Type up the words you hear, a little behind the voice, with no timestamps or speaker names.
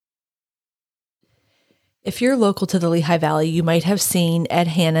If you're local to the Lehigh Valley, you might have seen Ed,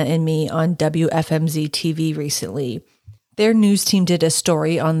 Hanna, and me on WFMZ TV recently. Their news team did a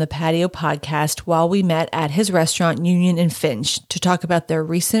story on the Patio podcast while we met at his restaurant Union in Finch to talk about their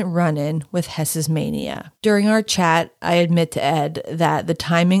recent run-in with Hess's Mania. During our chat, I admit to Ed that the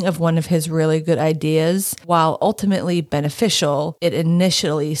timing of one of his really good ideas, while ultimately beneficial, it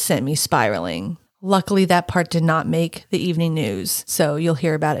initially sent me spiraling. Luckily, that part did not make the evening news, so you'll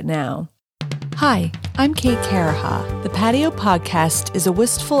hear about it now. Hi, I'm Kate Caraha. The Patio Podcast is a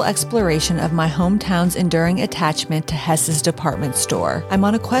wistful exploration of my hometown's enduring attachment to Hess's department store. I'm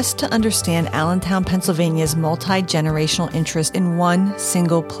on a quest to understand Allentown, Pennsylvania's multi-generational interest in one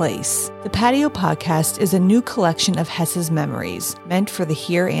single place. The Patio Podcast is a new collection of Hess's memories, meant for the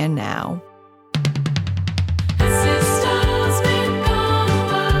here and now.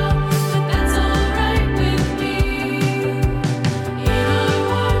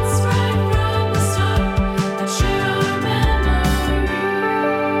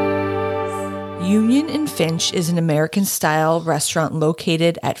 Union in Finch is an American-style restaurant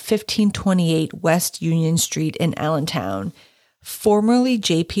located at 1528 West Union Street in Allentown. Formerly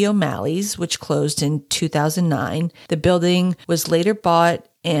J.P. O'Malley's, which closed in 2009, the building was later bought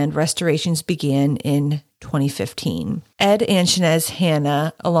and restorations began in 2015. Ed and Shanez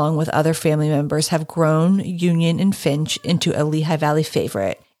Hanna, along with other family members, have grown Union in Finch into a Lehigh Valley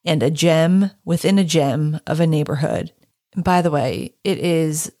favorite and a gem within a gem of a neighborhood. By the way, it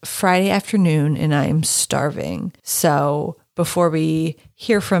is Friday afternoon and I am starving. So before we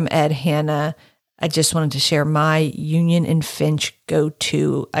hear from Ed, Hanna, I just wanted to share my Union and Finch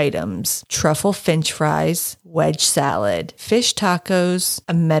go-to items: truffle Finch fries, wedge salad, fish tacos,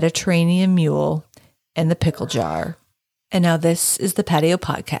 a Mediterranean mule, and the pickle jar. And now this is the Patio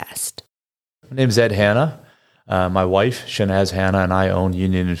Podcast. My name's Ed Hanna. My wife, Shanaz Hanna, and I own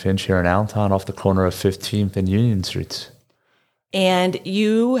Union and Finch here in Allentown off the corner of 15th and Union Streets. And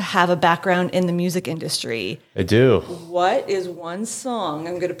you have a background in the music industry. I do. What is one song,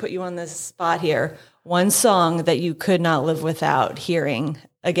 I'm going to put you on this spot here, one song that you could not live without hearing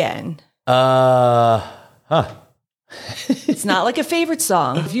again? It's not like a favorite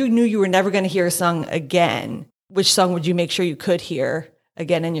song. If you knew you were never going to hear a song again, which song would you make sure you could hear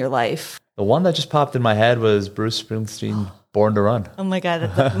again in your life? The one that just popped in my head was Bruce Springsteen, Born to Run. Oh my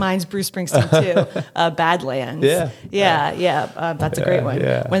God, mine's Bruce Springsteen too. Badlands. Yeah. That's a great one.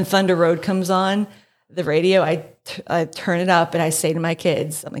 Yeah. When Thunder Road comes on the radio, I turn it up and I say to my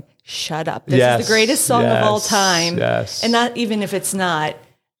kids, I'm like, shut up. This is the greatest song of all time. Yes. And not even if it's not,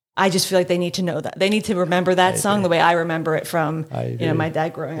 I just feel like they need to know that. They need to remember that song the way I remember it from my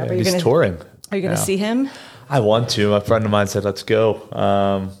dad growing up. He's touring. Are you going to see him? I want to. A friend of mine said, let's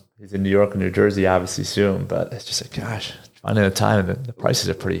go. He's in New York and New Jersey, obviously, soon. But it's just like, gosh, finding the time, and the prices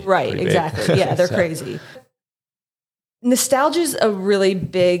are pretty pretty exactly. Big. Yeah, they're crazy. Nostalgia is a really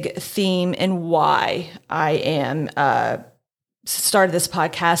big theme and why I am started this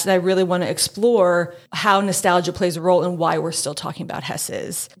podcast. And I really want to explore how nostalgia plays a role and why we're still talking about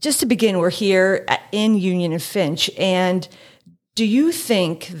Hess's. Just to begin, we're here in Union and Finch. And do you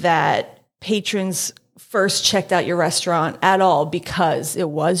think that patrons first checked out your restaurant at all because it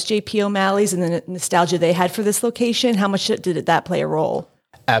was J.P. O'Malley's and the nostalgia they had for this location? How much did that play a role?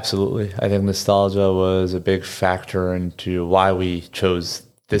 Absolutely. I think nostalgia was a big factor into why we chose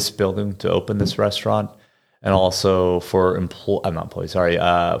this building to open this restaurant, and also for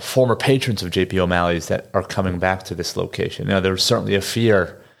former patrons of J.P. O'Malley's that are coming back to this location. Now, there was certainly a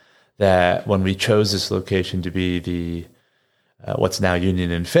fear that when we chose this location to be the what's now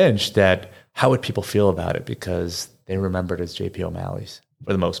Union and Finch, that how would people feel about it? Because they remembered as J.P. O'Malley's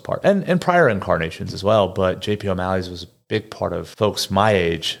for the most part, and prior incarnations as well. But J.P. O'Malley's was a big part of folks my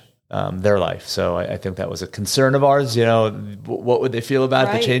age, their life. So I think that was a concern of ours. What would they feel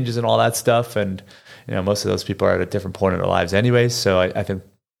about the changes and all that stuff? And most of those people are at a different point in their lives anyways. So I think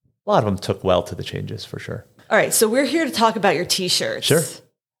a lot of them took well to the changes for sure. All right. So we're here to talk about your T-shirts. Sure.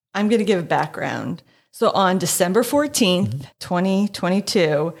 I'm going to give a background. So on December 14th,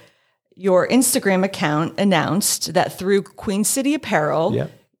 2022, your Instagram account announced that through Queen City Apparel,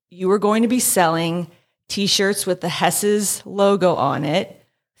 you were going to be selling T-shirts with the Hess's logo on it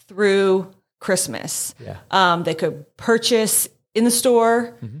through Christmas. They could purchase in the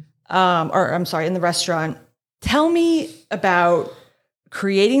store, in the restaurant. Tell me about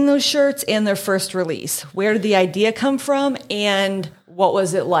creating those shirts and their first release. Where did the idea come from, and what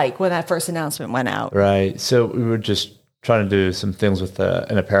was it like when that first announcement went out? Right. So we were just trying to do some things with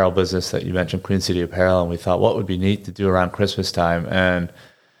an apparel business that you mentioned, Queen City Apparel, and we thought what would be neat to do around Christmas time. And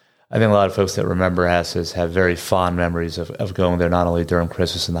I think a lot of folks that remember Hess's have very fond memories of going there, not only during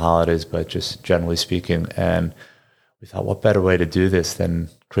Christmas and the holidays, but just generally speaking. And we thought, what better way to do this than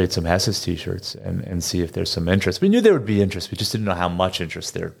create some Hess's t-shirts and see if there's some interest. We knew there would be interest. We just didn't know how much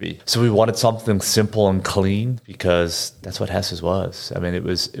interest there would be. So we wanted something simple and clean because that's what Hess's was. I mean, it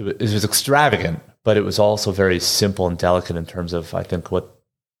was extravagant, but it was also very simple and delicate in terms of, I think, what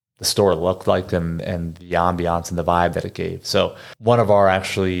the store looked like and the ambiance and the vibe that it gave. So one of our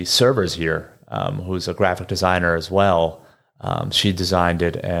actually servers here, who's a graphic designer as well, she designed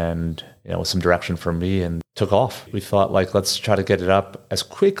it and, with some direction from me and took off. We thought, let's try to get it up as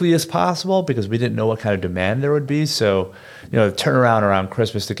quickly as possible because we didn't know what kind of demand there would be. So, the turnaround around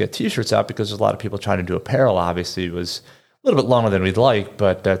Christmas to get t-shirts out, because there's a lot of people trying to do apparel, obviously, was a little bit longer than we'd like,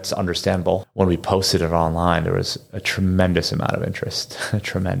 but that's understandable. When we posted it online, there was a tremendous amount of interest,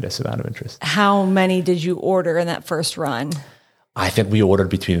 How many did you order in that first run? I think we ordered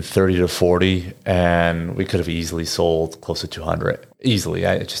between 30 to 40, and we could have easily sold close to 200. Easily.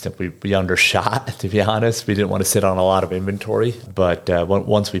 I just think we undershot, to be honest. We didn't want to sit on a lot of inventory. But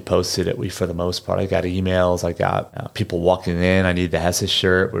once we posted it, for the most part, I got emails. I got people walking in. I need the Hesse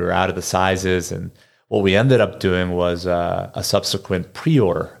shirt. We were out of the sizes. And what we ended up doing was a subsequent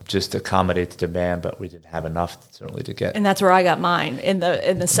pre-order just to accommodate the demand, but we didn't have enough certainly to get. And that's where I got mine in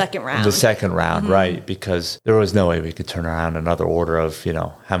the second round. The second round, right? Because there was no way we could turn around another order of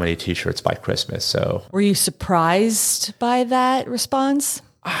how many t-shirts by Christmas. So were you surprised by that response?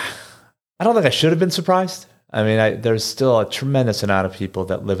 I don't think I should have been surprised. I mean, there's still a tremendous amount of people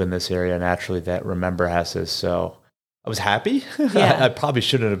that live in this area naturally that remember Hesses. So I was happy. Yeah. I probably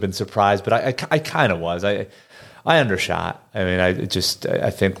shouldn't have been surprised, but I kind of was. I undershot. I mean,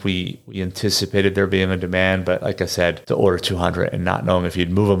 I think we anticipated there being a demand, but like I said, to order 200 and not knowing if you'd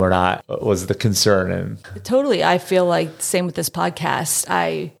move them or not was the concern. And totally. I feel like same with this podcast.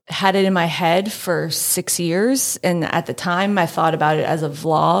 I had it in my head for 6 years. And at the time I thought about it as a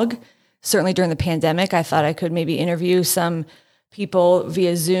vlog. Certainly during the pandemic, I thought I could maybe interview some people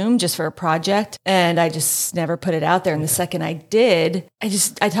via Zoom just for a project. And I just never put it out there. And the second I did,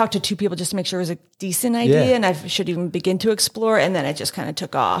 I talked to two people just to make sure it was a decent idea and I should even begin to explore. And then it just kind of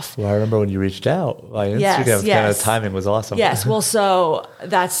took off. Well, I remember when you reached out on Instagram, kind of timing was awesome. Yes. Well, so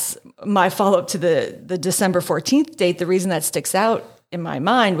that's my follow-up to the December 14th date. The reason that sticks out in my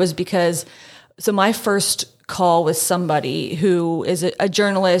mind was because, so my first call with somebody who is a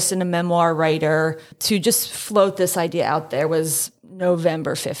journalist and a memoir writer to just float this idea out there was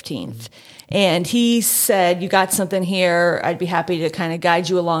November 15th. And he said, you got something here. I'd be happy to kind of guide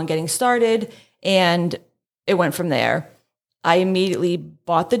you along getting started. And it went from there. I immediately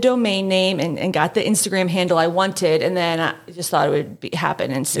bought the domain name and got the Instagram handle I wanted. And then I just thought it would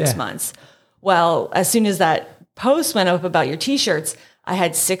happen in 6 months. Well, as soon as that post went up about your t-shirts, I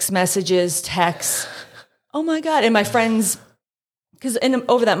had 6 messages, texts. Oh my God. And my friends, because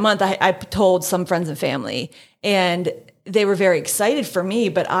over that month, I told some friends and family, and they were very excited for me,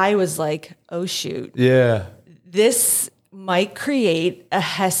 but I was like, oh shoot. Yeah. This might create a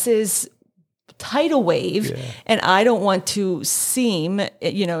Hess's tidal wave. Yeah. And I don't want to seem,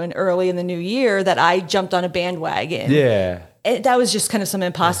 in early in the new year that I jumped on a bandwagon. Yeah. And that was just kind of some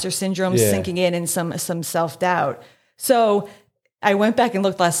imposter syndrome sinking in and some self-doubt. So I went back and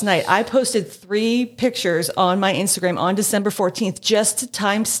looked last night. I posted 3 pictures on my Instagram on December 14th just to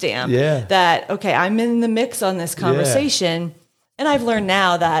timestamp that, okay, I'm in the mix on this conversation. Yeah. And I've learned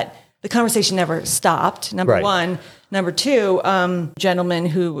now that the conversation never stopped, number one. Number two, gentleman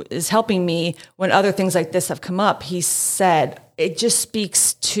who is helping me when other things like this have come up, he said, it just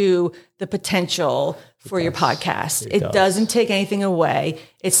speaks to the potential for your podcast. It doesn't take anything away.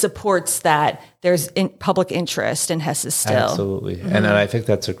 It supports that there's public interest in Hesses still. Absolutely. Mm-hmm. And I think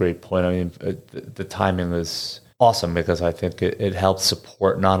that's a great point. I mean, the timing is awesome because I think it helps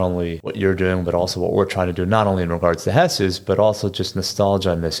support not only what you're doing, but also what we're trying to do, not only in regards to Hesses, but also just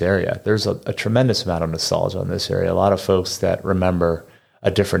nostalgia in this area. There's a tremendous amount of nostalgia in this area. A lot of folks that remember a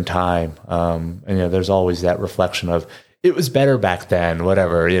different time. And there's always that reflection of, it was better back then,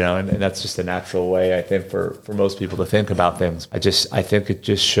 whatever, and that's just a natural way, I think, for most people to think about things. I think it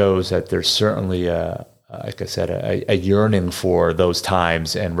just shows that there's certainly, like I said, a yearning for those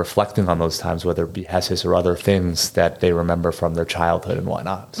times and reflecting on those times, whether it be Hesses or other things that they remember from their childhood and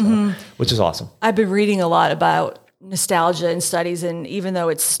whatnot, so, which is awesome. I've been reading a lot about nostalgia and studies, and even though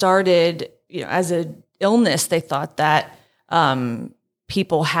it started, as an illness, they thought that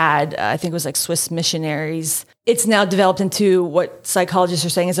people had, I think it was like Swiss missionaries. It's now developed into what psychologists are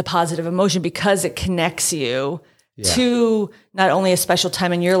saying is a positive emotion because it connects you to not only a special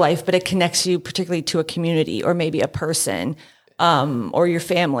time in your life, but it connects you particularly to a community or maybe a person. or your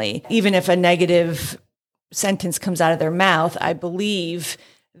family. Even if a negative sentence comes out of their mouth, I believe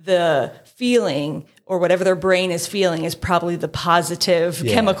the feeling or whatever their brain is feeling is probably the positive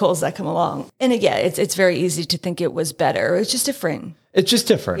chemicals that come along. And again, it's very easy to think it was better. It's just different. It's just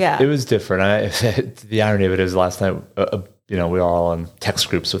different. Yeah. It was different. The irony of it is last night, we were all in text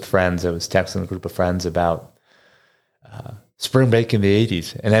groups with friends. I was texting a group of friends about spring break in the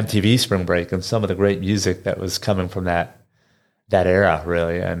 80s and MTV spring break and some of the great music that was coming from that era,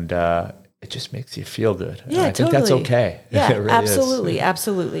 really. And it just makes you feel good. Yeah, I think that's okay. Yeah, really absolutely.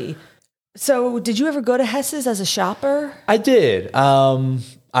 Absolutely. So did you ever go to Hess's as a shopper? I did.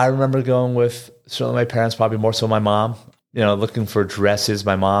 I remember going with certainly my parents, probably more so my mom, looking for dresses.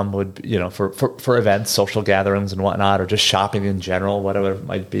 My mom would, for events, social gatherings and whatnot, or just shopping in general, whatever it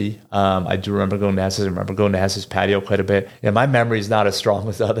might be. I do remember going to Hess's. I remember going to Hess's patio quite a bit. My memory is not as strong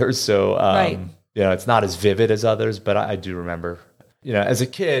as others. So, it's not as vivid as others, but I do remember. As a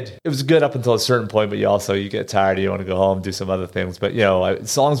kid, it was good up until a certain point, but you get tired, you want to go home, do some other things. But,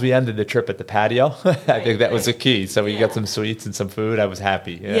 as long as we ended the trip at the patio, I think that was the key. So we got some sweets and some food. I was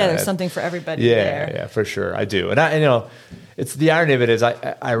happy. There's something for everybody there. Yeah, for sure. I do. And it's the irony of it is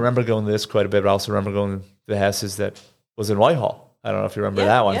I remember going to this quite a bit, but I also remember going to the Hess's that was in Whitehall. I don't know if you remember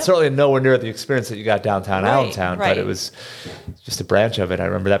that one. Certainly nowhere near the experience that you got downtown Allentown, but it was just a branch of it. I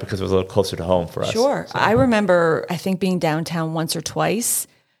remember that because it was a little closer to home for us. Sure. So. I remember, I think, being downtown once or twice.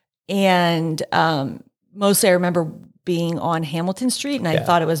 And mostly I remember being on Hamilton Street, and I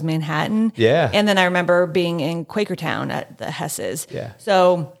thought it was Manhattan. Yeah. And then I remember being in Quakertown at the Hess's. Yeah.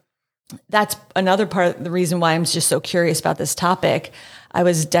 So that's another part of the reason why I'm just so curious about this topic. I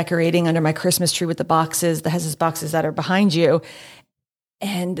was decorating under my Christmas tree with the Hess's boxes that are behind you.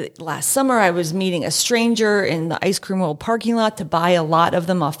 And last summer I was meeting a stranger in the Ice Cream World parking lot to buy a lot of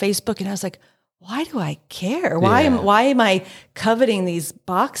them off Facebook. And I was like, why do I care? Why am I coveting these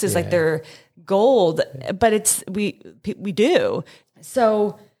boxes like they're gold? But we do.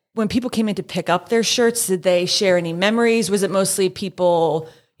 So when people came in to pick up their shirts, did they share any memories? Was it mostly people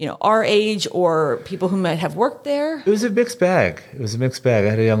our age or people who might have worked there? It was a mixed bag. I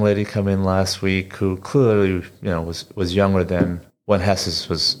had a young lady come in last week who clearly, was younger than when Hess's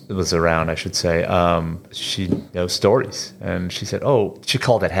was around, I should say. She knows stories, and she said, she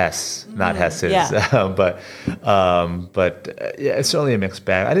called it Hess, not Hess's. Yeah. But it's certainly a mixed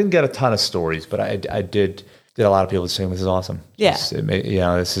bag. I didn't get a ton of stories, but I did a lot of people saying this is awesome. Yeah.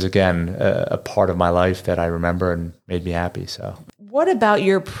 This is again a part of my life that I remember and made me happy. So. What about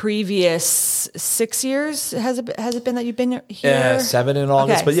your previous 6 years? Has it been that you've been here? Yeah, 7 in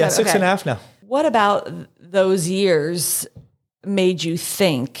August, but 6.5 now. What about those years made you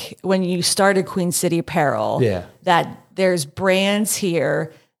think when you started Queen City Apparel that there's brands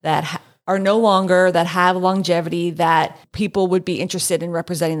here that are no longer, that have longevity, that people would be interested in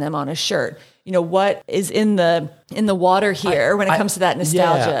representing them on a shirt? What is in the water here when it comes to that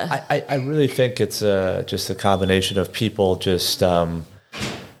nostalgia? Yeah, I really think it's just a combination of people just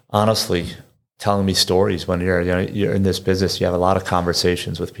honestly telling me stories. When you're in this business, you have a lot of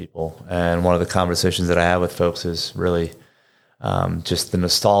conversations with people, and one of the conversations that I have with folks is really just the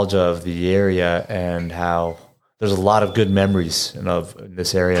nostalgia of the area and how there's a lot of good memories in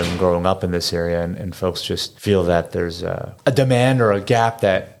this area and growing up in this area, and folks just feel that there's a demand or a gap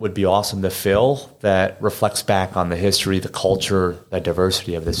that would be awesome to fill that reflects back on the history, the culture, the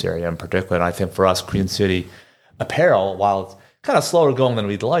diversity of this area in particular. And I think for us, Queen City Apparel, while it's kind of slower going than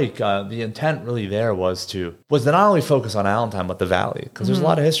we'd like, the intent really there was to not only focus on Allentown, but the Valley, because there's a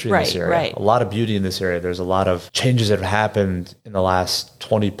lot of history in this area, a lot of beauty in this area. There's a lot of changes that have happened in the last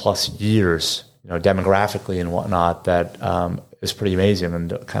 20 plus years, demographically and whatnot, that is pretty amazing. And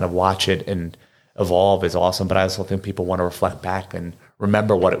to kind of watch it and evolve is awesome. But I also think people want to reflect back and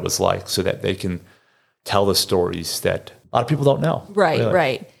remember what it was like so that they can tell the stories that a lot of people don't know. Right, really.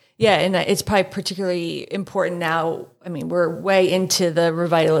 Right. Yeah, and it's probably particularly important now. I mean, we're way into the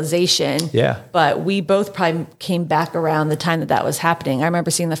revitalization. Yeah. But we both probably came back around the time that was happening. I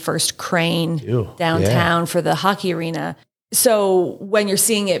remember seeing the first crane downtown for the hockey arena. So when you're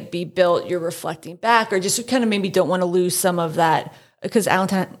seeing it be built, you're reflecting back, or just kind of maybe don't want to lose some of that, because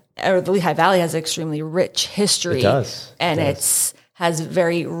Allentown or the Lehigh Valley has extremely rich history. It does. And it has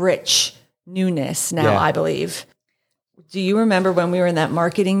very rich newness now, I believe. Do you remember when we were in that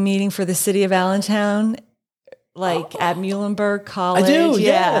marketing meeting for the city of Allentown, at Muhlenberg College? I do,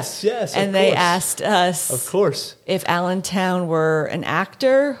 yes. And they asked us, of course, if Allentown were an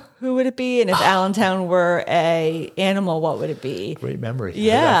actor, who would it be? And if Allentown were a animal, what would it be? Great memory.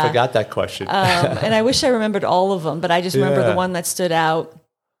 Yeah. I forgot that question. And I wish I remembered all of them, but I just remember the one that stood out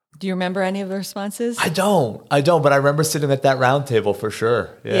Do you remember any of the responses? I don't, but I remember sitting at that round table for sure.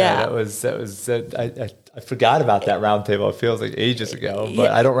 Yeah. That was, I forgot about that round table. It feels like ages ago,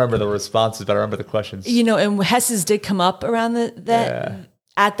 but I don't remember the responses, but I remember the questions. And Hess's did come up around at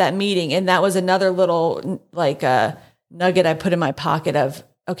that meeting. And that was another little nugget I put in my pocket of,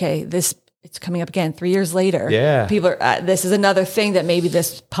 okay, it's coming up again 3 years later. Yeah. People are, this is another thing that maybe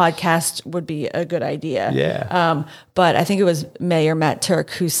this podcast would be a good idea. Yeah. But I think it was Mayor Matt Turk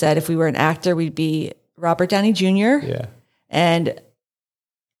who said if we were an actor, we'd be Robert Downey Jr. Yeah. And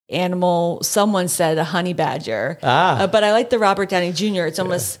someone said a honey badger. But I like the Robert Downey Jr. It's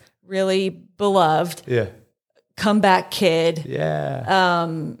almost really beloved. Yeah. Comeback kid. Yeah.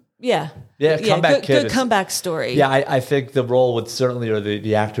 Comeback kid. Good comeback story. Yeah, I think the role would certainly, or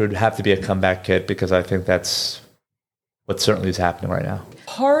the actor would have to be a comeback kid, because I think that's what certainly is happening right now.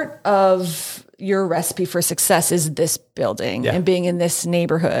 Part of your recipe for success is this building and being in this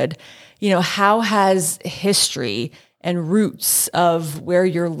neighborhood. How has history and roots of where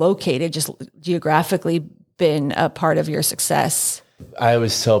you're located just geographically been a part of your success? I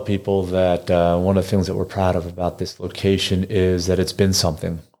always tell people that one of the things that we're proud of about this location is that it's been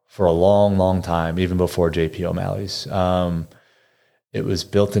something for a long, long time, even before J.P. O'Malley's. It was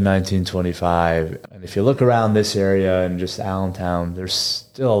built in 1925. And if you look around this area and just Allentown, there's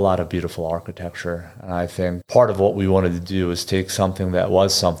still a lot of beautiful architecture. And I think part of what we wanted to do is take something that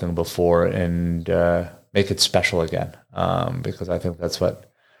was something before and make it special again. Because I think that's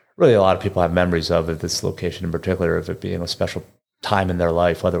what really a lot of people have memories of at this location in particular, of it being a special time in their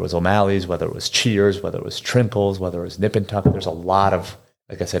life, whether it was O'Malley's, whether it was Cheers, whether it was Trinkles, whether it was Nip and Tuck. There's a lot of,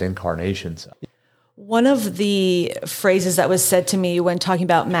 like I said, incarnations. One of the phrases that was said to me when talking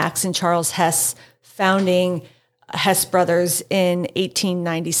about Max and Charles Hess founding Hess Brothers in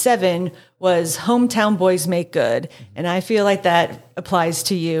 1897 was "hometown boys make good." And I feel like that applies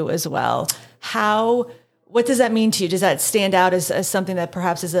to you as well. What does that mean to you? Does that stand out as something that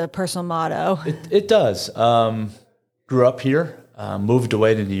perhaps is a personal motto? It does. Grew up here, moved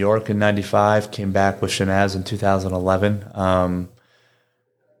away to New York in 95, came back with Shanaz in 2011.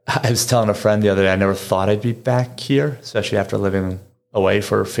 I was telling a friend the other day, I never thought I'd be back here, especially after living away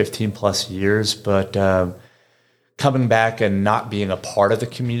for 15 plus years. But coming back and not being a part of the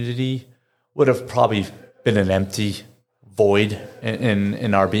community would have probably been an empty void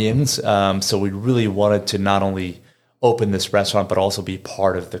in our beings. So we really wanted to not only open this restaurant, but also be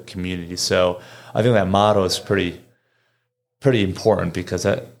part of the community. So I think that motto is pretty important, because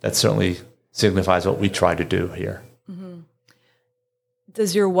that certainly signifies what we try to do here.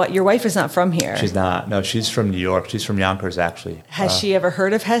 Does your wife is not from here? She's not. No, she's from New York. She's from Yonkers, actually. Has she ever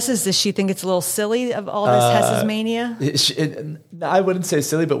heard of Hess's? Does she think it's a little silly of all this Hess's mania? I wouldn't say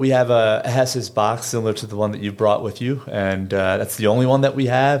silly, but we have a Hess's box similar to the one that you brought with you, and that's the only one that we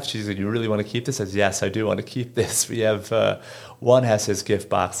have. She's like, "You really want to keep this?" I said, "Yes, I do want to keep this." We have one Hess's gift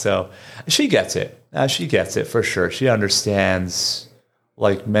box, so she gets it. She gets it for sure. She understands,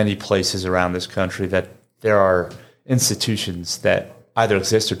 like many places around this country, that there are institutions that either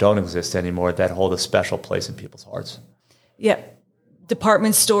exist or don't exist anymore that hold a special place in people's hearts. Yeah.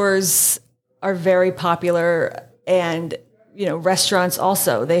 Department stores are very popular, and restaurants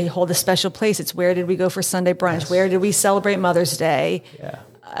also, they hold a special place. It's where did we go for Sunday brunch? Yes. Where did we celebrate Mother's Day?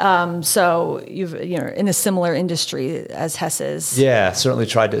 Yeah. So you're in a similar industry as Hess's. Yeah, certainly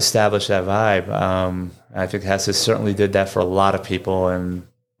tried to establish that vibe. I think Hess's certainly did that for a lot of people, and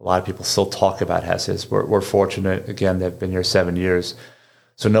a lot of people still talk about Hess's. We're fortunate, again, they've been here 7 years,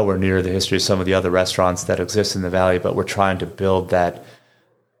 so nowhere near the history of some of the other restaurants that exist in the Valley, but we're trying to build that,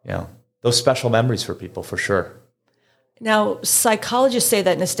 those special memories for people, for sure. Now, psychologists say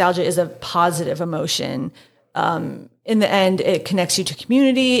that nostalgia is a positive emotion. In the end, it connects you to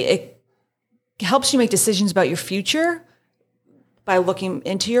community. It helps you make decisions about your future by looking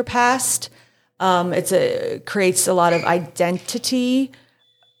into your past. It creates a lot of identity.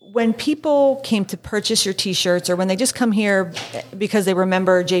 When people came to purchase your T-shirts, or when they just come here because they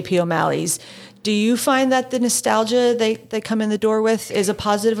remember J.P. O'Malley's, do you find that the nostalgia they come in the door with is a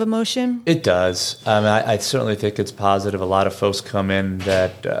positive emotion? It does. I certainly think it's positive. A lot of folks come in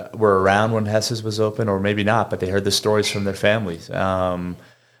that were around when Hess's was open, or maybe not, but they heard the stories from their families.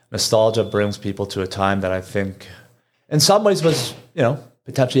 Nostalgia brings people to a time that I think in some ways was,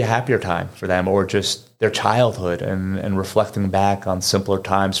 potentially a happier time for them, or just their childhood, and reflecting back on simpler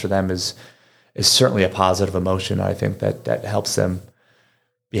times for them is certainly a positive emotion. I think that helps them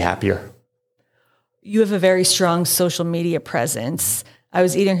be happier. You have a very strong social media presence. I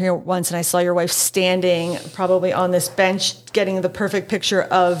was eating here once and I saw your wife standing probably on this bench getting the perfect picture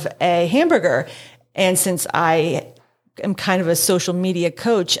of a hamburger. And since I am kind of a social media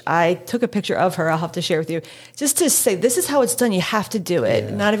coach, I took a picture of her. I'll have to share with you just to say, this is how it's done. You have to do it.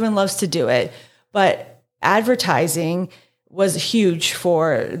 Yeah. Not everyone loves to do it, but advertising was huge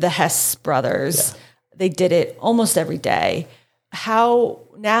for the Hess brothers. Yeah. They did it almost every day. How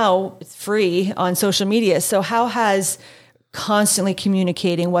now it's free on social media. So how has constantly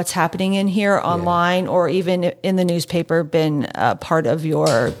communicating what's happening in here online or even in the newspaper been part of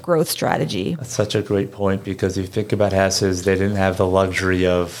your growth strategy? That's such a great point, because if you think about Hess's, they didn't have the luxury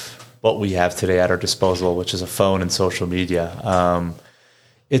of what we have today at our disposal, which is a phone and social media.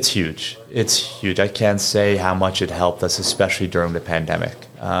 It's huge. It's huge. I can't say how much it helped us, especially during the pandemic.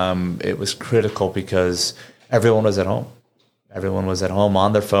 It was critical because everyone was at home. Everyone was at home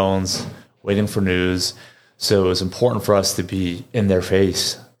on their phones, waiting for news. So it was important for us to be in their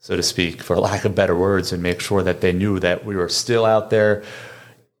face, so to speak, for lack of better words, and make sure that they knew that we were still out there.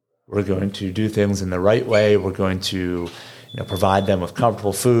 We're going to do things in the right way. We're going to provide them with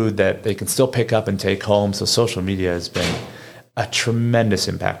comfortable food that they can still pick up and take home. So social media has been a tremendous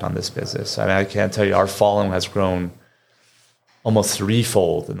impact on this business. I mean, I can't tell you, our following has grown almost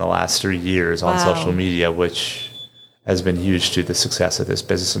threefold in the last 3 years on social media, which has been huge to the success of this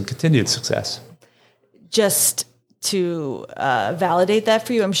business and continued success. Just to validate that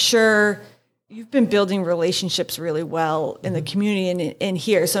for you, I'm sure you've been building relationships really well in the community and in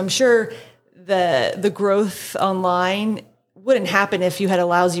here. So I'm sure the growth online wouldn't happen if you had a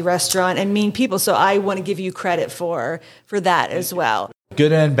lousy restaurant and mean people. So I want to give you credit for that as well.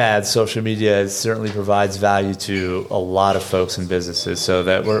 Good and bad, social media certainly provides value to a lot of folks and businesses. So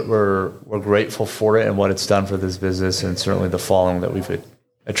that we're grateful for it and what it's done for this business, and certainly the following that we've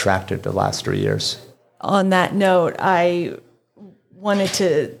attracted the last 3 years. On that note, I wanted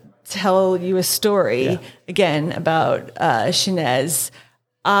to tell you a story again about Shinez.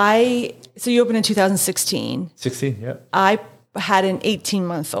 So you opened in 2016. 16, yeah. I had an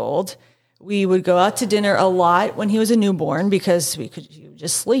 18-month-old. We would go out to dinner a lot when he was a newborn because he would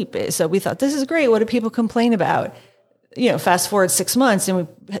just sleep. So we thought, this is great. What do people complain about? Fast forward 6 months and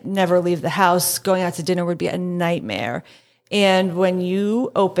we never leave the house. Going out to dinner would be a nightmare. And when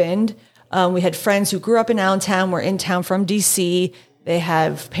you opened, we had friends who grew up in Allentown, were in town from DC. They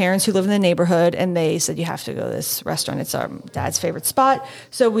have parents who live in the neighborhood, and they said, you have to go to this restaurant. It's our dad's favorite spot.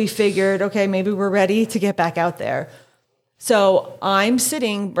 So we figured, okay, maybe we're ready to get back out there. So I'm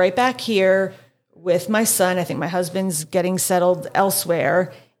sitting right back here with my son. I think my husband's getting settled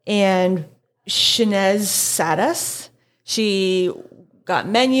elsewhere. And Shinez sat us. She got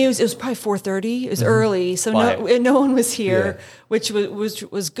menus. It was probably 4:30. It was early, so no one was here, which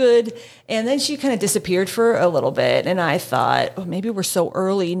was good. And then she kind of disappeared for a little bit, and I thought, oh, maybe we're so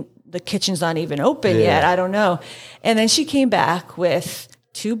early, the kitchen's not even open yet. I don't know. And then she came back with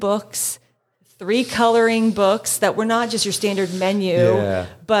 2 books, 3 coloring books that were not just your standard menu,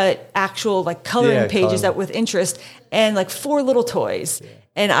 but actual coloring pages that with interest, and 4 little toys.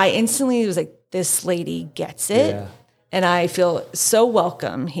 And I instantly was like, this lady gets it. And I feel so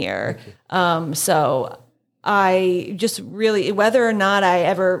welcome here. So I just really, whether or not I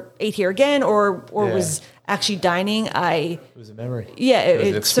ever ate here again or was actually dining, it was a memory. Yeah,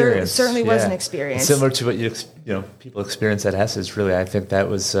 it certainly was an experience. Similar to what people experience at Hess's. Really, I think that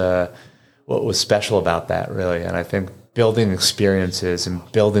was what was special about that. Really, and I think building experiences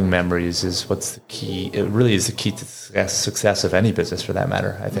and building memories is what's the key. It really is the key to success of any business, for that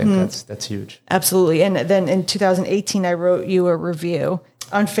matter. I think that's huge. Absolutely. And then in 2018, I wrote you a review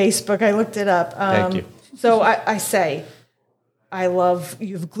on Facebook. I looked it up. Thank you. So I say, I love,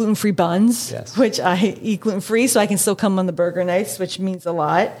 you have gluten-free buns, which I eat gluten-free, so I can still come on the burger nights, which means a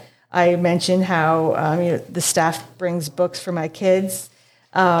lot. I mentioned how the staff brings books for my kids.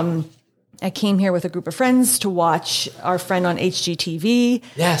 I came here with a group of friends to watch our friend on HGTV.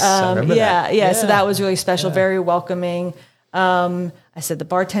 Yes, I remember that. Yeah, so that was really special, very welcoming. I said the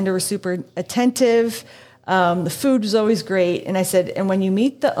bartender was super attentive. The food was always great. And I said, and when you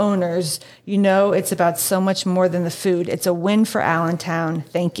meet the owners, it's about so much more than the food. It's a win for Allentown.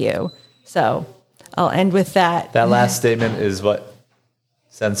 Thank you. So I'll end with that. That last statement is what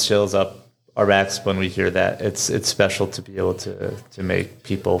sends chills up our backs when we hear that. It's special to be able to make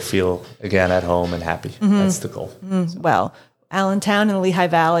people feel again at home and happy. That's the goal. So. Well, Allentown and the Lehigh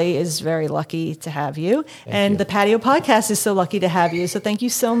Valley is very lucky to have you. And the Patio Podcast is so lucky to have you. So thank you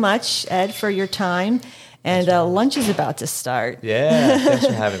so much, Ed, for your time. And lunch is about to start. Yeah, thanks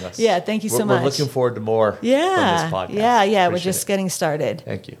for having us. Thank you so much. We're looking forward to more from this podcast. Yeah, we're just getting started.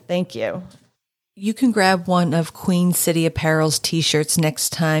 Thank you. Thank you. You can grab one of Queen City Apparel's t-shirts next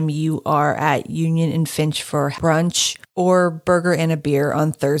time you are at Union and Finch for brunch or burger and a beer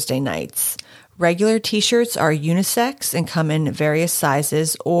on Thursday nights. Regular t-shirts are unisex and come in various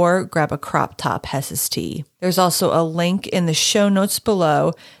sizes, or grab a crop top Hess's tee. There's also a link in the show notes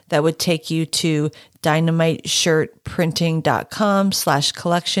below that would take you to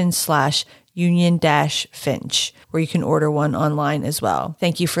dynamiteshirtprinting.com/collection/union-finch, where you can order one online as well.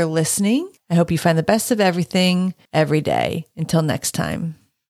 Thank you for listening. I hope you find the best of everything every day. Until next time.